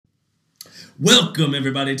Welcome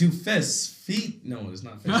everybody to Fest Feet. No, it's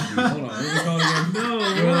not Fest Feet. Hold on, what do we call it again?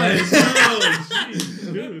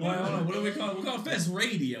 No. Hold on, what do we call it? We call it Fest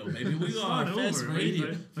Radio, baby. We are Fest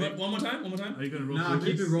Radio. But one more time. Are you gonna roll? Nah,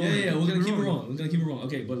 keep it rolling. Yeah, we're gonna keep it rolling. We're gonna keep it rolling.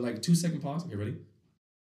 Okay, but like 2 second pause. Okay, ready?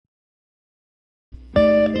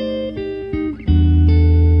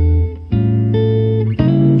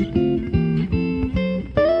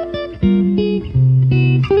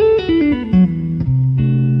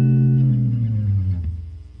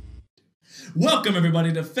 Welcome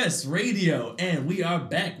everybody to Fest Radio, and we are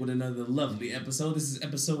back with another lovely episode. This is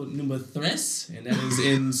episode number 3, and that is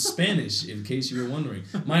in Spanish, in case you were wondering.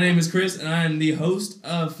 My name is Chris, and I am the host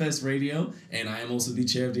of Fest Radio, and I am also the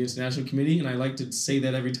chair of the International Committee, and I like to say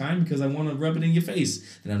that every time because I want to rub it in your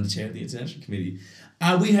face that I'm the chair of the International Committee.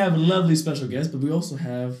 We have a lovely special guest, but we also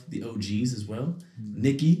have the OGs as well.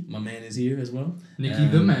 Nikki, my man, is here as well. Nikki,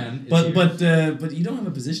 the man. But you don't have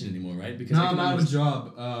a position anymore, right? Because no, I'm out of a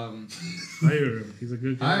job. Hire him. He's a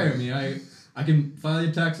good guy. Hire me. I can file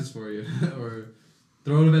your taxes for you, or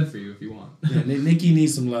throw a bed for you if you want. Yeah, Nikki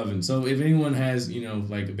needs some loving. So if anyone has,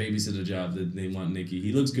 like a babysitter job that they want Nikki,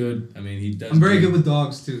 he looks good. I mean, he does. I'm very good with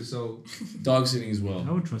dogs too, so. Dog sitting as well.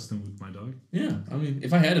 I would trust him with my dog. Yeah, I mean,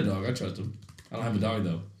 if I had a dog, I'd trust him. I don't have a dog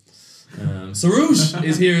though. Sarouche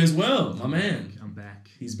is here as well, my man. I'm back.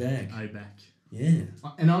 He's back. I back. Yeah.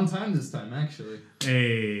 And on time this time, actually.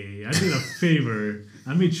 Hey, I did a favor.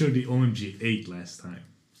 I made sure the OMG ate last time.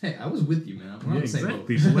 Hey, I was with you, man. We're on the same boat.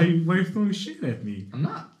 Exactly. So why are you throwing shit at me? I'm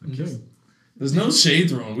not. I'm Okay. just- There's no shade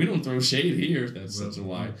thrown. We don't throw shade here. That's such a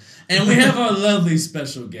lie. And we have our lovely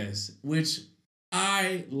special guests, which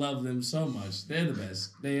I love them so much. They're the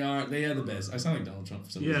best. They are the best. I sound like Donald Trump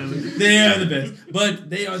for some reason. They are the best. But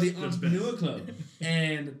they are the Entrepreneur Club.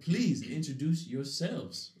 And please introduce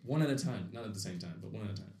yourselves one at a time. Not at the same time, but one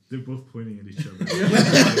at a time. They're both pointing at each other.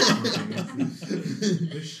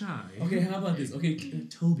 They're shy. Okay, how about this? Okay,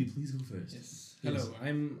 Toby, please go first. Yes. Hello,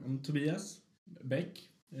 I'm Tobias Beck,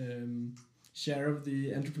 chair of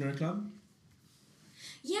the Entrepreneur Club.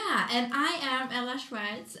 Yeah, and I am Ella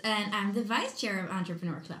Schwartz, and I'm the vice chair of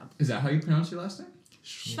Entrepreneur Club. Is that how you pronounce your last name?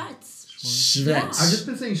 Schwartz. Schwartz. I've just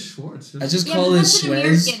been saying Schwartz. I just Yeah, call but it that's an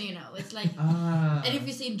Schwartz. American, you know. It's like, Ah. and if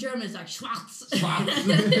you say in German, it's like Schwartz. I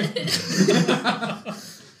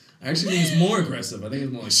actually think it's more aggressive. I think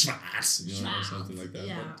it's more like Schwartz, or Schwartz, something like that.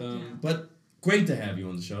 yeah, But great to have you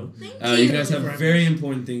on the show. Thank You you. guys have very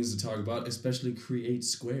important things to talk about, especially Create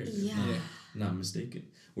Square. Yeah. Not mistaken.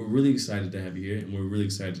 We're really excited to have you here, and we're really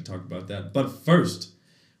excited to talk about that. But first,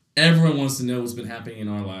 everyone wants to know what's been happening in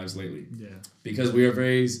our lives lately. Yeah. Because we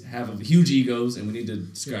have huge egos, and we need to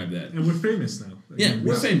describe that. And we're famous now. Yeah,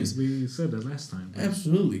 we're famous. We said that last time.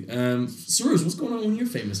 Absolutely. Sarouche, what's going on in your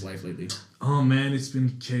famous life lately? Oh man, it's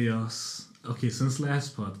been chaos. Okay, since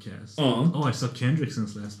last podcast. Oh, I saw Kendrick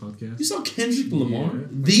since last podcast. You saw Kendrick Lamar? Yeah.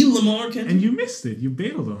 The Lamar Kendrick? And you missed it. You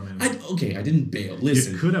bailed on him. I didn't bail.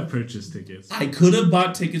 Listen. You could have purchased tickets. I could have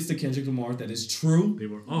bought tickets to Kendrick Lamar. That is true. They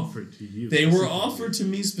were offered to you. They were specifically. offered to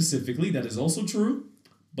me specifically. That is also true.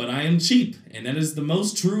 But I am cheap, and that is the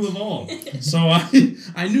most true of all. So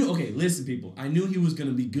I knew. Okay, listen, people. I knew he was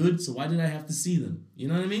gonna be good. So why did I have to see them? You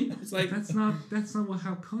know what I mean? It's like That's not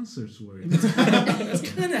how concerts work. that's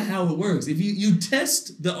kind of how it works. If you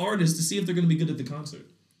test the artist to see if they're gonna be good at the concert.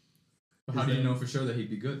 But how do you know for sure that he'd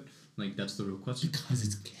be good? Like, that's the real question. Because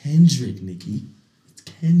it's Kendrick, Nikki. It's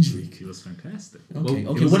Kendrick. He was fantastic. Okay.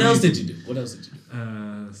 Well, Okay. was What else amazing. did you do? What else did you do?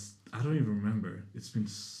 I don't even remember. It's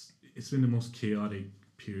been the most chaotic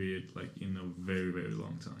period in a very, very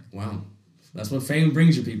long time. Wow. That's what fame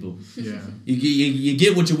brings you, people. Yeah. You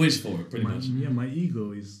get what you wish for, pretty much. Yeah, my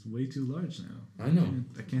ego is way too large now. I know.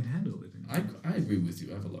 I can't handle it anymore. I agree with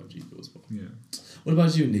you. I have a large ego as well. Yeah. What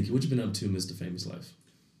about you, Nikki? What you been up to, Mr. Famous Life?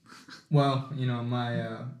 Well,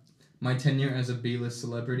 my tenure as a B-list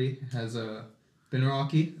celebrity has been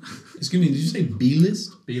rocky. Excuse me, did you say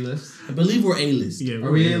B-list? B-list. I believe we're A-list. Yeah.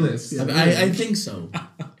 Are we A-list? Yeah, I think so.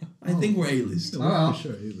 I think we're A-list. we're Oh. for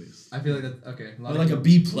sure A-list. I feel like that. Okay. We're like a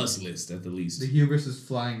B-plus list at the least. The hubris is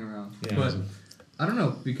flying around. Yeah, But so- I don't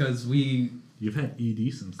know because You've had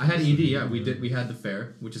ED since. I had then, ED. so- Yeah, we had the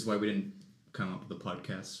fair, which is why we didn't come up with the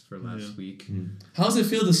podcast for last week. How does it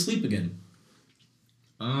feel to sleep again?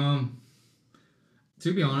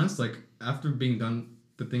 To be honest, like after being done,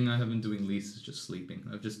 the thing I have been doing least is just sleeping.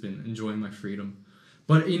 I've just been enjoying my freedom.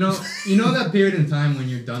 But you know that period in time when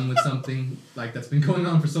you're done with something like that's been going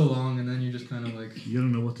on for so long, and then you're just kind of like You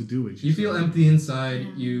don't know what to do with you feel yourself. empty inside.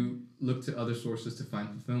 Yeah. You look to other sources to find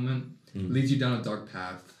fulfillment. Leads you down a dark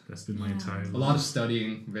path. That's been my Yeah. entire life. A lot of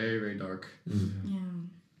studying, very very dark. Yeah.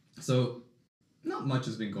 So Not much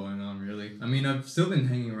has been going on really. I mean, I've still been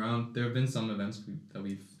hanging around. There have been some events that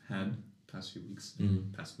we've had past few weeks,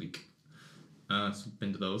 past week. So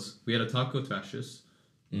been to those. We had a taco trashes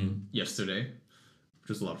yesterday, which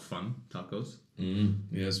was a lot of fun. Tacos.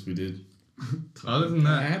 Yes, we did. Other than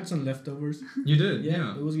I that, had some leftovers. you did.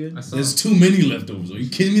 Yeah, it was good. I saw. There's too many leftovers. Are you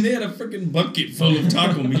kidding me? They had a freaking bucket full of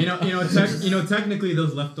taco meat. Technically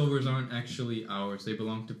those leftovers aren't actually ours. They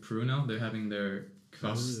belong to Peru now. They're having their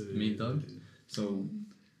middag. So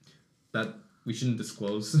that we shouldn't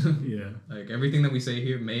disclose. Yeah. Like everything that we say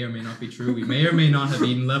here may or may not be true. We may or may not have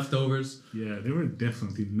eaten leftovers. Yeah, there were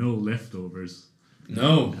definitely no leftovers.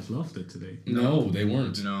 No. I loved it today. No, they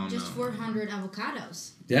weren't. No, Just no. 400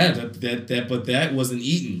 avocados. Yeah, but that wasn't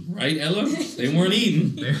eaten, right, Ella? They weren't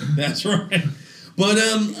eaten. That's right. But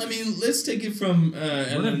I mean, let's take it from What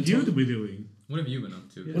Ella. have and you Tony. been doing? What have you been up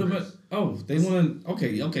to? What about? Oh, they want to.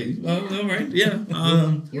 Okay. All right. Yeah.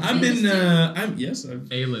 You're I've been. famous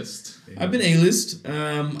A-list. I've been A-list.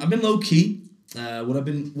 I've been low key. What I've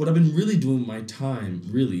been really doing with my time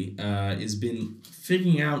really is been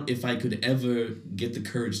figuring out if I could ever get the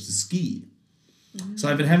courage to ski. So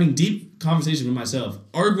I've been having deep conversations with myself,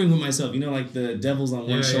 arguing with myself. You know, like the devil's on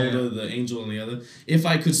one shoulder, the angel on the other. If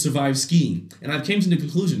I could survive skiing, and I've came to the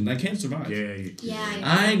conclusion that I can't survive.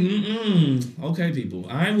 Okay, people.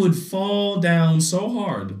 I would fall down so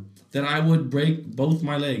hard that I would break both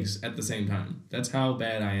my legs at the same time. That's how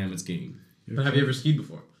bad I am at skiing. But have you ever skied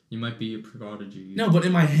before? You might be a prodigy. No, but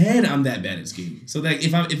in my head, I'm that bad at skiing. So that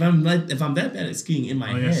if I'm that bad at skiing in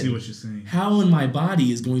my I head, see what you're saying. how in my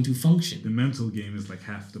body is going to function? The mental game is like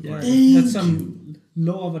half the Yeah, part. that's some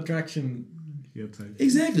law of attraction. Yeah, type.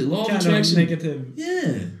 Exactly, law of Kind of attraction. negative.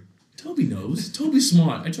 Yeah, Toby knows. Toby's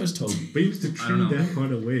smart. I trust Toby. But you need to I don't trim know. that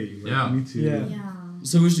part away. Right? Yeah. You need to. Yeah. Yeah.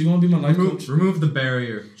 So, Rich, do you want to be my life coach? Remove the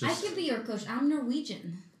barrier. I Just can be your coach. I'm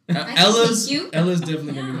Norwegian. I can Ella's teach you.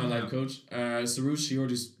 definitely gonna be my Yeah. life coach. Sarush, she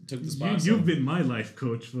already took the spot. You've been my life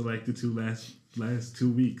coach for like the last 2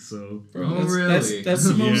 weeks, so Bro, Oh, that's, really? That's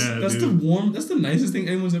the most. Yeah, that's dude. That's the nicest thing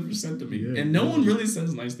anyone's ever said to me, Yeah. and no one really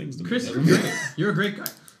says nice things to me. Chris, Ever. you're great. You're a great guy.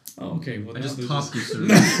 Oh, okay. Well, I just now topped you, sir.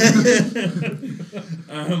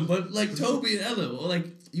 but like Toby and Ella, well, like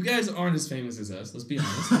you guys aren't as famous as us. Let's be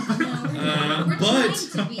honest. No, we're but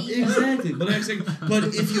trying to be. exactly. But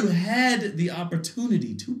if you had the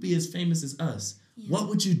opportunity to be as famous as us, Yeah. what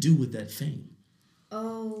would you do with that fame?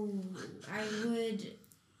 Oh,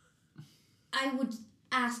 I would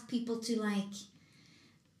ask people to like,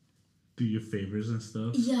 do your favors and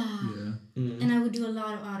stuff. yeah. Yeah. And I would do a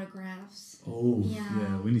lot of autographs. Oh. Yeah.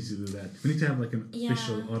 Yeah, we need to do that. We need to have like an Yeah.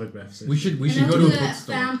 official autograph session. We should and I go would to a do a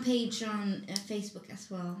bookstore. fan page on Facebook as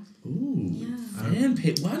well. Ooh. Yeah. Fan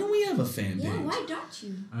page. Why don't we have a fan page? Yeah, why don't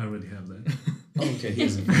you? I already have that. Oh, okay.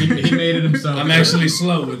 Here's a He made it himself. I'm actually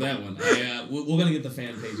slow with that one. We're gonna get the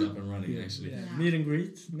fan page up and running. Actually, Yeah. Yeah. Meet and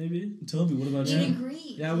greet, maybe. Toby, what about Meet you? and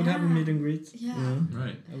greet. Yeah, I would have a meet and greet. Yeah.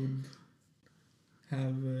 Right. I would have,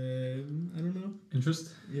 I don't know.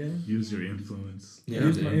 Interest? Yeah. Use your influence Yeah,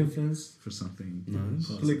 Use my dude. influence. for something Nice.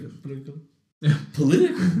 positive. Political.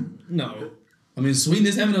 Political. No. I mean, Sweden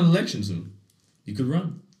is having an election soon. You could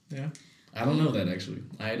run. Yeah. I don't know that actually.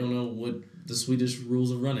 I don't know what the Swedish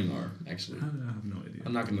rules of running are actually. I have no idea.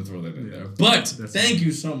 I'm not going to throw that in Yeah. there. But That's thank fine.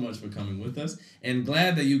 you so much for coming with us, and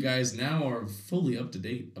glad that you guys now are fully up to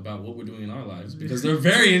date about what we're doing in our lives because they're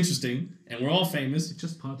very interesting, and we're all famous. It's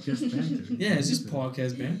just podcast banter. Yeah, it's just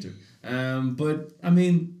podcast banter. But I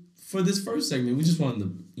mean, for this first segment, we just wanted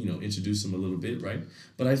to introduce them a little bit, right?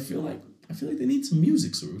 But I feel like they need some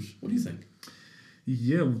music, Sarush. What do you think?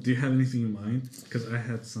 Yeah, do you have anything in mind? Because I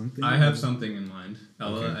had something. I have something in mind.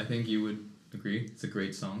 Ella, Okay. I think you would agree. It's a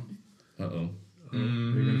great song. Uh-oh. Are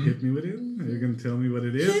you gonna hit me with it? Are you gonna tell me what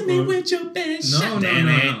it is? Hit me or- with your best No, shot. no,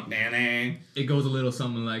 no, no. Nah. It goes a little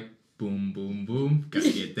something like boom, boom, boom.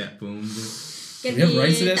 Gotta get that boom, boom. Do you have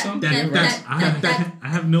rights to that song? I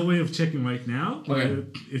have no way of checking right now, but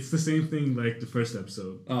Okay. it's the same thing like the first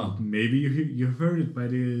episode. Oh, Maybe you heard it by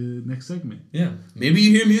the next segment. yeah. Maybe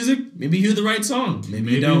you hear music. Maybe you hear the right song.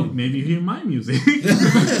 Maybe you don't. Maybe you hear my music.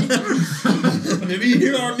 Maybe you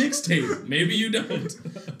hear our mixtape. Maybe you don't.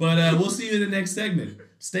 But we'll see you in the next segment.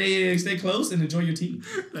 Stay close and enjoy your tea.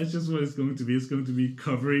 That's just what it's going to be. It's going to be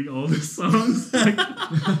covering all the songs.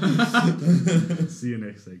 See you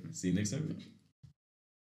next segment. See you next segment.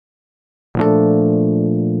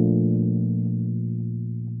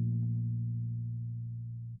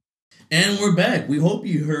 And we're back. We hope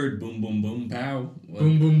you heard boom boom boom pow.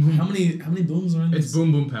 Boom, boom, boom. How many booms are in this? It's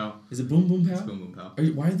boom, boom, pow. Is it boom boom pow? It's boom, boom, pow.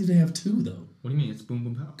 Why do they have two though? What do you mean? It's boom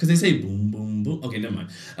boom pow. Because they say boom, boom, boom. Okay, never mind.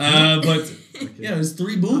 But yeah, there's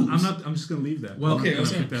 3 booms. I'm just gonna leave that. Well, Okay, I'm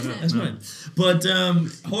okay. gonna pick that up. That's No. fine. But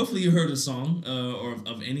hopefully you heard a song or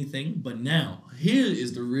of anything. But now, here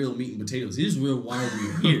is the real meat and potatoes. Here's real why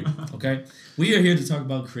we're here. Okay, we are here to talk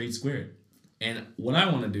about Create Squared. And what I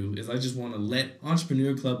want to do is I just want to let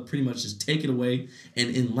Entrepreneur Club pretty much just take it away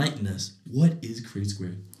and enlighten us. What is Create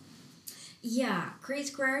Squared? Yeah, Create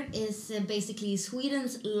Squared is basically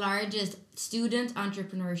Sweden's largest student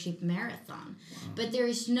entrepreneurship marathon, but there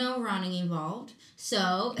is no running involved. So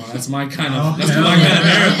Oh, that's my kind of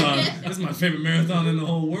marathon. That's my favorite marathon in the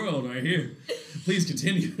whole world right here. Please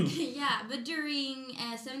continue. yeah, but during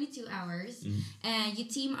 72 hours, you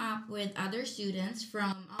team up with other students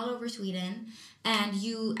from all over Sweden, and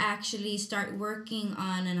you actually start working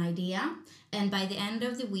on an idea. And by the end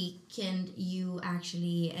of the weekend, you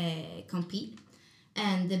actually compete,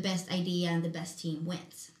 and the best idea and the best team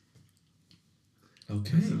wins.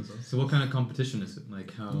 Okay. So what kind of competition is it?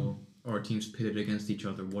 Like how are teams pitted against each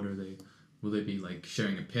other? What are they? Will they be like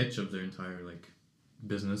sharing a pitch of their entire like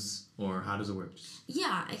business, or how does it work?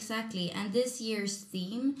 Yeah, exactly. And this year's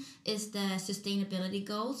theme is the sustainability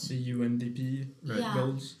goals. The UNDP Yeah.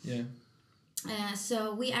 goals. Yeah.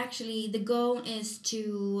 So we actually, the goal is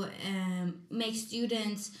to make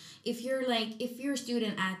students, if you're a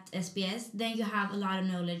student at SBS, then you have a lot of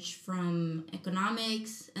knowledge from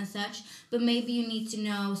economics and such, but maybe you need to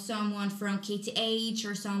know someone from KTH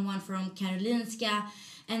or someone from Karolinska,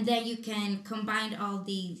 and then you can combine all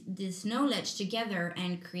this knowledge together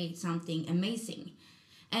and create something amazing.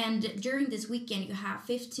 And during this weekend, you have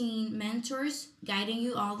 15 mentors guiding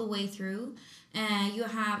you all the way through. You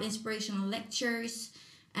have inspirational lectures,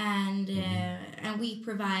 and we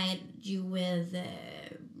provide you with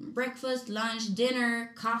breakfast, lunch,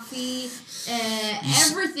 dinner, coffee,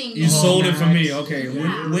 everything. You sold it for me. Nice. Okay.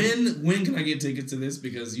 Yeah. When can I get tickets to this?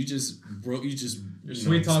 Because you just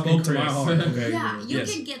sweet talking spoke to my Chris. heart. Okay. Yeah, you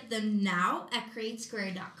Yes. can get them now at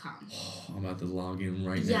createsquare.com. I'm about to log in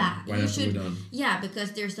right Yeah, now. Right you after should- we're done. Yeah,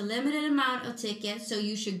 because there's a limited amount of tickets, so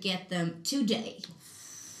you should get them today.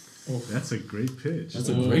 Oh, that's a great pitch. That's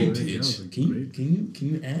a Oh, great that pitch. was a Can you, great- can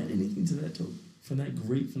you add anything to that for that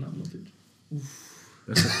great phenomenal pitch?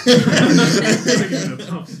 That's a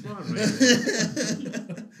tough spot right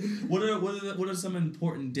there. What are some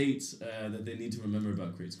important dates that they need to remember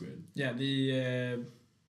about Create Squared? Yeah.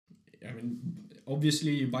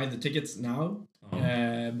 Obviously you buy the tickets now,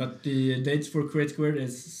 but the dates for Create Squared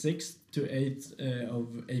is 6th to 8th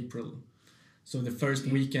of April. So the first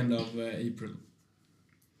weekend of April.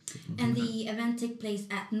 And the event takes place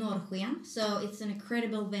at Norrsken, so it's an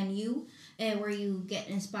incredible venue where you get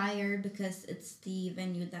inspired because it's the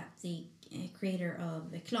venue that the creator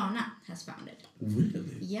of Klarna has founded. Really?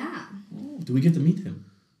 Yeah. Oh, do we get to meet him?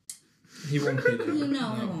 He won't be there. You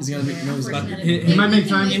know, he won't Is he gonna be be- there, no, he's not. unfortunately. He Maybe might we make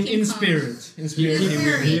can time make him in come. spirit. In spirit. In he will.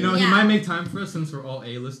 spirit. You know, he Yeah. might make time for us since we're all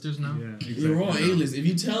A-listers now. Yeah, exactly. You're all A-list. If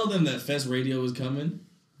you tell them that Fest Radio is coming,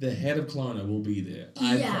 the head of Klarna will be there.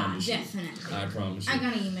 I Yeah, promise you. definitely. I promise you. I'm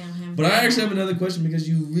gonna email him. But I actually have another question because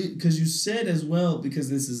you said as well, because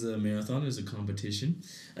this is a marathon, it's a competition,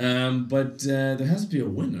 but there has to be a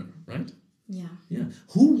winner, right? Yeah. Yeah.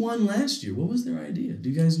 Who won last year? What was their idea? Do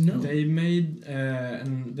you guys know? They made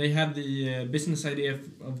and they had the business idea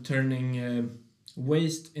of turning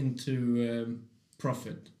waste into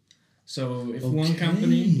profit. So if one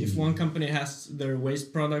company has their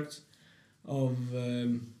waste product of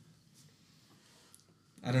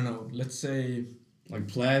I don't know, let's say Like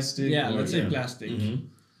plastic? yeah, or- let's say plastic. Mhm.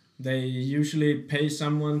 They usually pay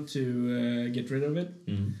someone to get rid of it,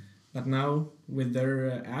 Mhm. but now with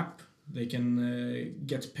their app, they can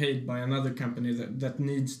get paid by another company that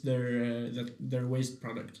needs their waste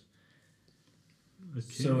product.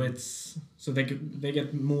 Okay. So they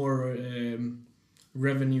get more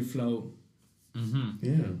revenue flow. Mm-hmm.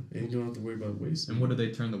 Yeah. And you don't have to worry about waste. And what do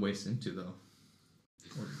they turn the waste into, though?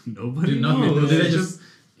 Nobody Do nothing. knows. Do they It's just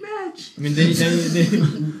match. I mean, they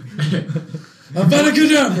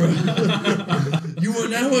Abracadabra! You are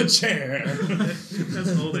now a chair.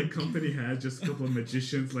 That's all that company had. Just a couple of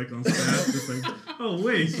magicians like on staff. Just like, oh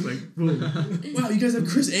wait, like boom. Wow, you guys have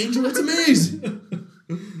Chris Angel? That's amazing.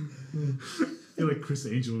 I feel like Chris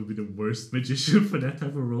Angel would be the worst magician for that type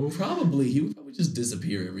of role. Probably. He would probably just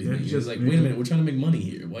disappear everything. Yeah, He was just like, make wait a him- minute, we're trying to make money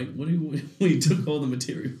here. Why, what do you, when he took all the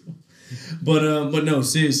material? But no,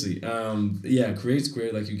 seriously. Yeah, Create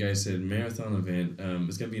Square, like you guys said, marathon event.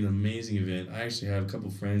 It's gonna be an amazing event. I actually have a couple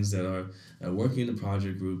friends that are working in the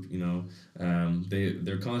project group. You know,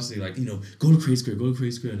 they're constantly like, go to Create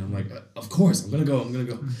Square, and I'm like, of course, I'm gonna go.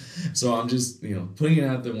 So I'm just putting it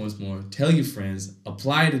out there once more. Tell your friends,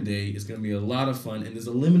 apply today. It's gonna be a lot of fun, and there's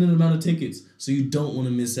a limited amount of tickets, so you don't want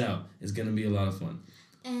to miss out. It's gonna be a lot of fun.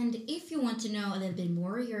 And if you want to know a little bit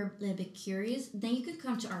more, you're a little bit curious, then you can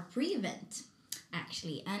come to our pre-event,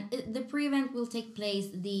 actually. And the pre-event will take place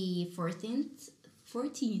the 14th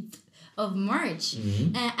of March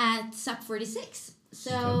at SUP 46.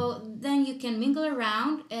 So then you can mingle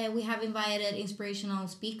around. We have invited inspirational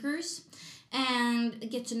speakers and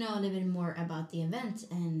get to know a little bit more about the event.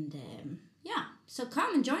 And so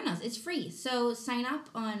come and join us. It's free. So sign up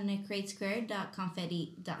on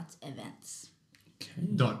createsquare.confetti.events.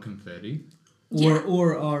 Dot confetti.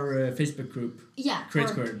 Or our Facebook group. Yeah. Create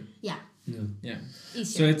Square. Yeah. Yeah. Easier.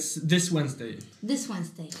 So it's this Wednesday. This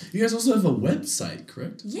Wednesday. You guys also have a website,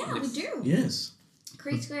 correct? Yeah, Yes. we do. Yes.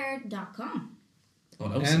 Createsquare.com. Oh,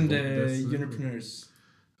 that was And simple. That's Unipreneurs.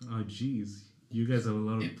 Oh, jeez. You guys have a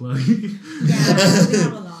lot of plug. Yeah, we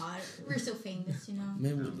have a lot. We're so famous,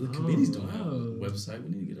 Man, the committees don't have a wow. website. We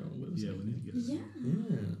need to get our own website. Yeah, we need to get Yeah.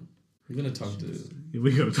 Yeah. We're gonna talk to.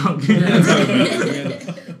 We gotta talk. We're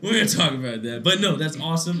gonna talk about that. But no, that's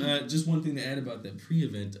awesome. Just one thing to add about that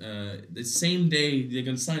pre-event. The same day they're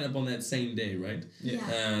gonna sign up on that same day, right?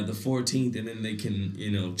 Yeah. The 14th, and then they can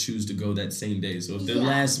choose to go that same day. So if they're Yeah.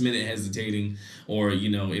 last minute hesitating, or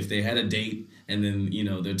if they had a date and then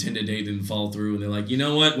their Tinder date didn't fall through, and they're like, you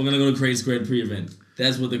know what, we're gonna go to Create Square pre-event.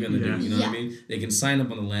 That's what they're gonna do. You know what I mean? They can sign up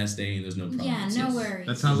on the last day, and there's no problem. Yeah, no worries.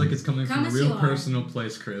 That sounds like it's coming Come from a as real you are. personal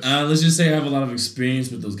place, Chris. Let's just say I have a lot of experience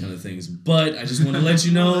with those kind of things, but I just want to let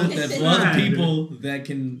you know that for other people that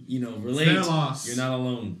can, relate, Their loss. you're not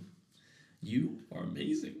alone. You are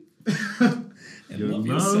amazing. And You're love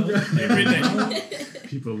loved. yourself every day.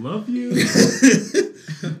 People love you.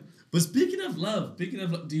 But speaking of love, do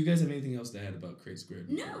you guys have anything else to add about Create Square?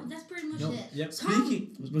 No, that's pretty much No. it. Yep.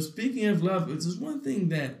 Speaking of love, it's just one thing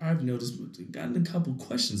that I've noticed. Gotten a couple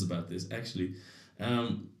questions about this actually.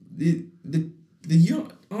 The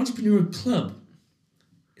Young Entrepreneur Club,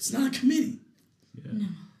 it's not a committee. Yeah. No.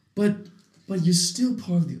 But you're still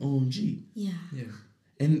part of the OMG. Yeah.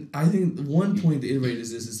 And I think one point to iterate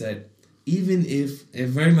is this, is that even if, and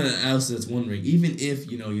very much else that's wondering, even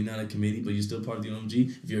if, you're not a committee, but you're still part of the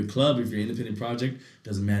OMG, if you're a club, if you're an independent project,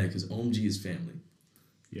 doesn't matter, because OMG is family.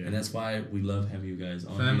 Yeah. And that's why we love having you guys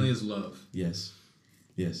on Family here. is love. Yes.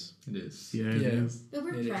 Yes. It is. Yeah, it Yeah. is. But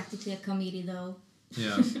we're It is. practically a committee, though.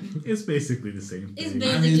 Yeah. It's basically the same It's thing.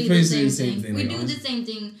 basically, basically the same thing. We like, do the honestly. same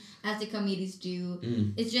thing as the committees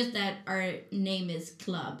do. It's just that our name is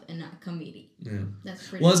club and not committee. Yeah. That's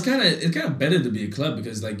pretty. Well, it's kind of better to be a club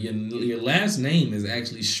because like your last name is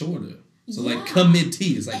actually shorter. So like Yeah.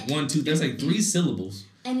 committee is like 1, 2. That's like 3 syllables.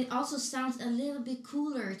 And it also sounds a little bit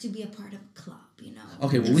cooler to be a part of a club,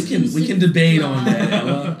 Okay, well we can Exclusive debate on club. that,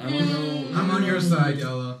 Ella. I don't know. I'm on your side,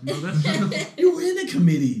 Yella. No, that's You were in a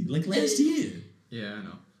committee like last year. Yeah, I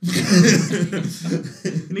know.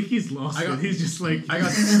 Nikki's lost I got- it. He's just like I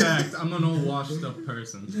got stacked. I'm an old washed up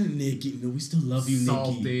person. Nikki, no, we still love you,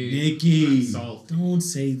 Salty. Nikki. Salty. Don't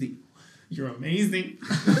say the. You're amazing.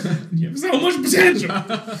 You have so much potential.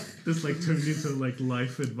 this like turned into like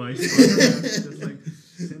life advice. podcast. Just like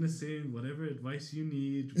send us in whatever advice you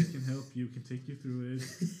need. We can help you. Can take you through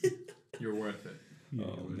it. You're worth it. Yeah,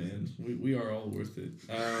 Oh man, we are all worth it.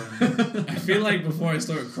 I feel like before I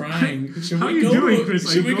start crying, should How we are you go? doing, Chris?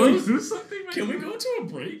 Are Should you we going go? through something right Can we now? go to a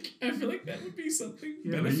break? I feel like that would be something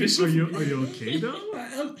Yeah, beneficial. Are you okay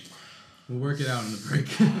though? We'll work it out in the break.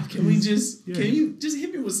 Can we just? Yeah. Can you just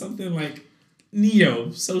hit me with something like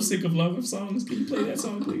Neo? So sick of love of songs. Can you play that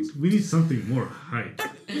song, please? We need something more hype.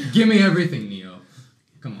 Give me everything, Neo.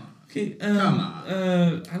 Come on. Okay. Come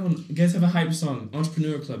on. I don't. You guys have a hype song?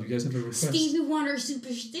 Entrepreneur Club. You guys have a request? Stevie Wonder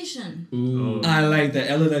Superstition. Ooh. Oh. I like that.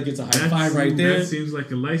 Ella, that gets a high five right there. That seems like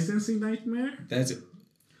a licensing nightmare. That's it.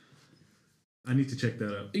 I need to check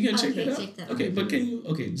that out. You gonna check Okay, that out? check that Okay, out. but can you?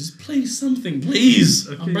 Okay, just play something, please.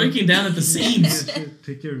 I'm Okay. breaking down at the seams. Yeah, sure.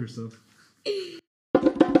 Take care of yourself.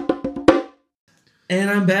 And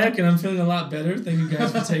I'm back, and I'm feeling a lot better. Thank you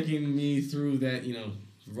guys for taking me through that,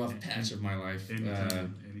 rough patch of my life.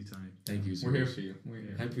 Anytime. Thank you. We're here for you. We're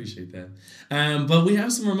here. I appreciate that. But we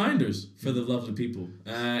have some reminders for the lovely people.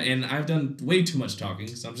 And I've done way too much talking,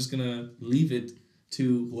 so I'm just going to leave it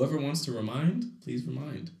to whoever wants to remind. Please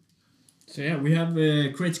remind. So yeah, we have a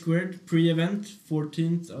Create Squared pre-event,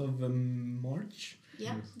 14th of March.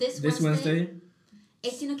 Yeah, this This Wednesday, Wednesday,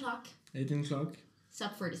 18 o'clock. 18 o'clock.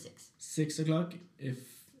 Sub 46. 6 o'clock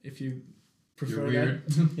if you prefer You're weird.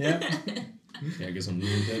 that. Yeah. Okay, I guess I'm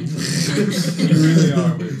weird then. You really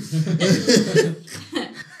are weird.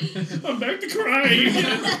 I'm back to crying.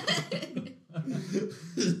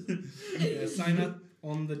 Yeah, sign up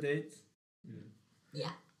on the date. Yeah.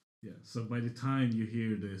 Yeah. So by the time you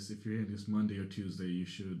hear this, if you're hearing this Monday or Tuesday, you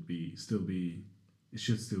should it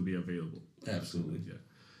should still be available. Absolutely. Yeah.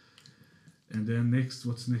 And then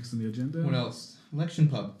what's next on the agenda? What else? Election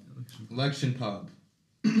pub. Election pub.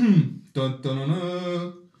 Dun, dun, dun,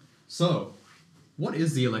 dun. So, what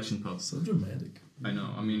is the election pub? So dramatic. I know.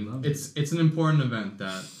 I mean, Love it's an important event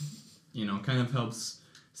that, kind of helps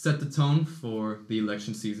set the tone for the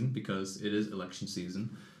election season because it is election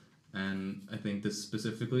season, and I think this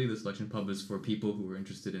election pub is for people who are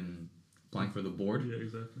interested in applying for the board. Yeah,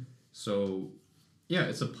 exactly. So, yeah,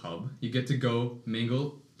 it's a pub. You get to go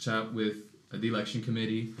mingle, chat with the election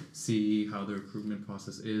committee, see how the recruitment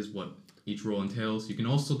process is, what each role entails. You can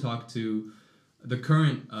also talk to the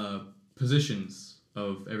current positions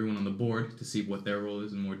of everyone on the board to see what their role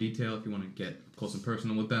is in more detail if you want to get close and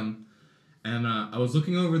personal with them. And I was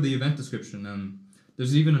looking over the event description, and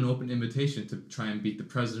there's even an open invitation to try and beat the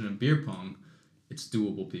president in beer pong. It's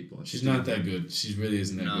doable, people. She's not that good. She really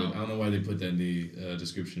isn't that No. good. I don't know why they put that in the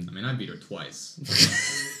description. I mean, I beat her twice.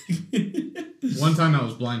 One time I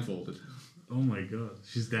was blindfolded. Oh my god,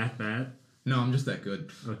 she's that bad. No, I'm just that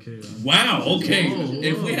good. Okay. Wow. Okay. Whoa,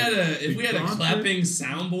 If we whoa. had a Concept? clapping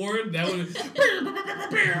soundboard, that would.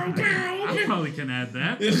 I probably can add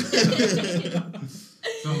that.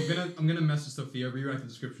 So I'm gonna message Sophia, rewrite the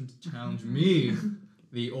description to challenge me,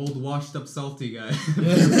 the old washed up salty guy.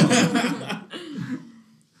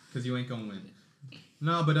 Because you ain't gonna win.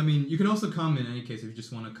 No, but I mean, you can also come in any case if you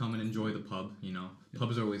just want to come and enjoy the pub.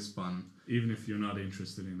 Pubs are always fun. Even if you're not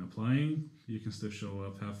interested in applying, you can still show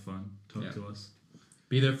up, have fun, talk Yeah. to us.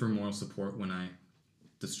 Be there for moral support when I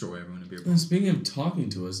destroy everyone in beer pong. And speaking of talking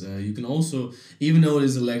to us, you can also, even though it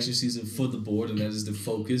is election season for the board, and that is the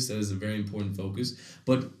focus, that is a very important focus,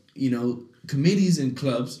 but, committees and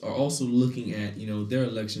clubs are also looking at, their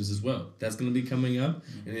elections as well. That's going to be coming up,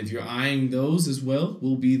 and if you're eyeing those as well,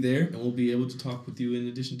 we'll be there, and we'll be able to talk with you in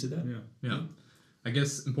addition to that. Yeah. I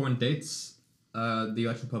guess important dates. The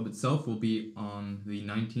election pub itself will be on the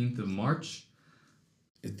 19th of March.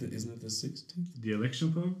 Isn't it the 16th? The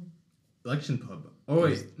election pub? Election pub. Oh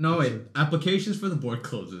wait, no wait. Applications for the board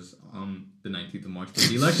closes on the 19th of March, but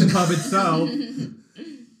the election pub itself,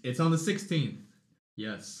 it's on the 16th.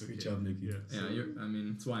 Yes. Great job, Nikki. Yeah. Yeah,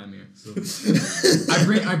 that's why I'm here. So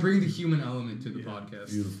I bring the human element to the podcast.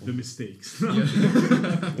 Beautiful. the mistakes.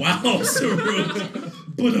 Yeah. Wow, so rude.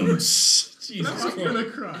 But Jesus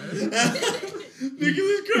Christ. cry.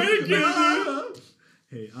 Nicholas crying again.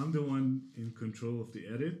 Hey, I'm the one in control of the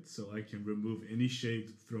edit, so I can remove any shade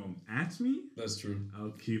thrown at me. That's true.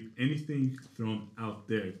 I'll keep anything thrown out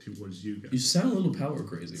there towards you You guys. sound a little power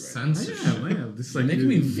crazy right now. Censorship. I am. This is You're like making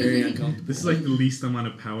me very uncomfortable. This is like the least amount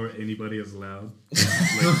of power anybody has allowed,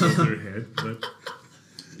 like over their head. But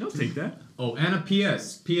I'll take that. Oh, and a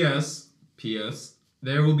P.S.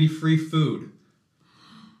 There will be free food.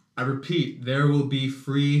 I repeat, there will be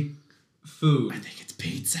free food. I think it's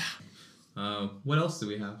pizza. What else do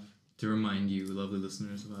we have to remind you, lovely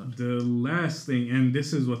listeners, about? The last thing, and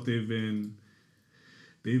this is what they've been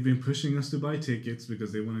pushing us to buy tickets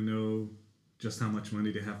because they want to know just how much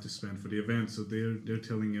money they have to spend for the event. So they're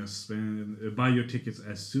telling us buy your tickets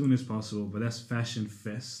as soon as possible. But that's Fashion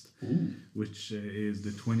Fest, which is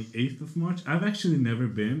the 28th of March. I've actually never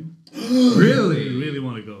been. I Really? really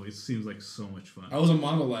want to go. It seems like so much fun. I was a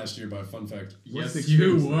model last year, by fun fact. What's Yes, the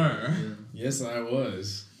you experience were. Yes, I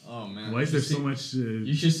was. Oh man. Why is You there should so see- much?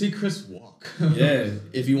 You should see Chris walk. Yeah,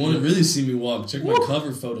 if you want to really see me walk, check my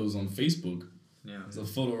cover photos on Facebook. Yeah. There's a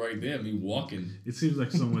photo right there, me walking. It seems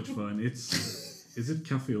like so much fun. Is it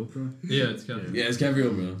Cafe Opera? Yeah, it's got. Yeah, it's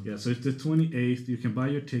Gabriel, bro. Yeah, so it's the 28th. You can buy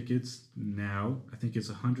your tickets now. I think it's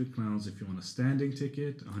 100 crowns if you want a standing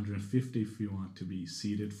ticket, 150 if you want to be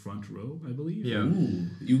seated front row, I believe. Yeah. Ooh,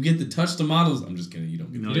 you get to touch the models. I'm just kidding. You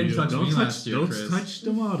don't get. No, You didn't you touch don't me touch, last year, don't Chris. touch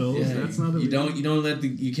the models. Yeah, That's not a you don't. You don't let the.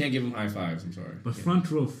 You can't give them high fives. I'm sorry. But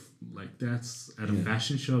front row, like that's at a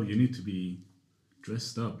fashion show. You need to be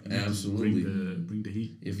dressed up. You need to Absolutely. bring the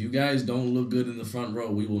heat. If you guys don't look good in the front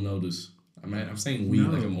row, we will notice. I'm saying we No.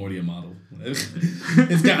 like I'm already a model.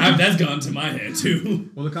 That's gone to my head too.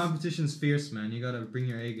 Well, the competition's fierce, man. You gotta bring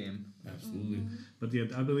your A game. Absolutely. But yeah,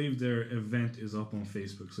 I believe their event is up on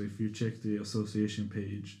Facebook. So if you check the association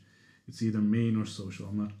page, it's either main or social.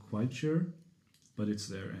 I'm not quite sure, but it's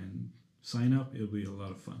there. And sign up. It'll be a lot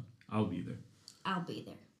of fun. I'll be there. I'll be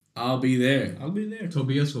there. I'll be there. I'll be there.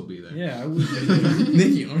 Tobias will be there. Yeah, I will be there.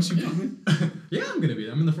 Nikki, aren't you coming? Yeah, I'm gonna be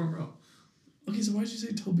there. I'm in the front row. Okay, so why'd you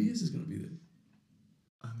say Tobias is gonna be there?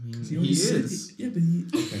 I mean, 'Cause he already said is. yeah, but he.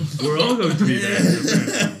 Okay. We're all going to be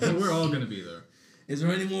there. We're all gonna be there. Is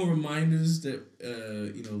there any more reminders that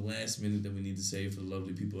last minute that we need to say for the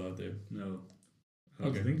lovely people out there? No. I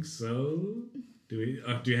don't Okay. think so. Do we?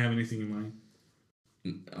 Do you have anything in mind?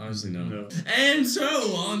 Honestly, no. No. And so,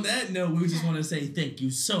 on that note, we just want to say thank you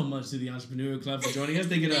so much to the Entrepreneur Club for joining us.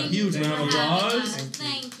 They get a Thank huge you round of for having applause. us.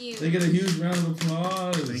 Thank you. They get a huge round of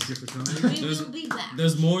applause. Thank you for coming. We will be back.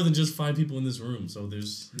 There's more than just 5 people in this room, so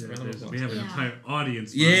there's Yeah, a round of applause. we have an Yeah. entire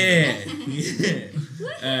audience. Yeah, yeah.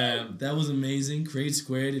 That was amazing. Create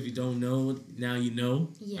Squared. If you don't know, now you know.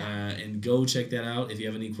 Yeah. And go check that out. If you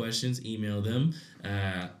have any questions, email them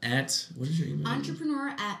at, what is your email?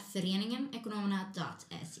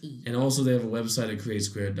 Entrepreneur@föreningenekonomerna.se. And also they have a website at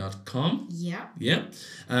createsquared.com. Yeah. Yep.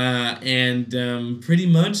 Pretty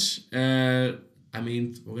much, we're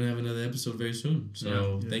going to have another episode very soon.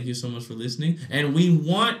 So Yeah. thank you so much for listening. And we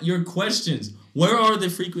want your questions. Where are the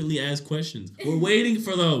frequently asked questions? We're waiting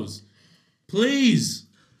for those. Please.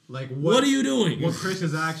 Like What are you doing? What Chris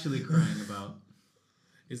is actually crying about.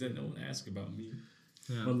 Is that no one asked about me?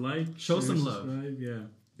 Yeah. But like, Show share, some love. subscribe, yeah.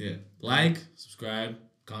 Yeah. Like, subscribe,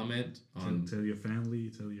 comment on. Tell your family.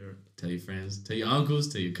 Tell your. Tell your friends. Tell your uncles.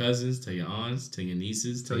 Tell your cousins. Tell your aunts. Tell your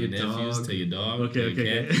nieces. Tell your your nephews. dog. Tell your dog. Okay, tell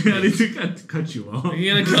your okay. cat. I need to cut you off.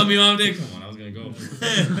 You're gonna cut me off there? Come on, I was gonna go.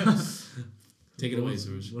 Take it away,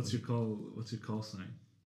 Suresh. What's your call? What's your call sign?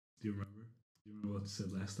 Do you remember? Do you remember what you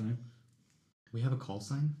said last time? We have a call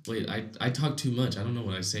sign? Wait, I talk too much. I don't know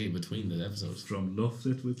what I say between the episodes. From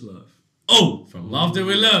Lofted with Love. Oh, from Lofted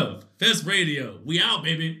with Love. Fest Radio. We out,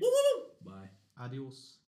 baby. Woo, woo, woo. Bye.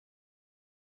 Adios.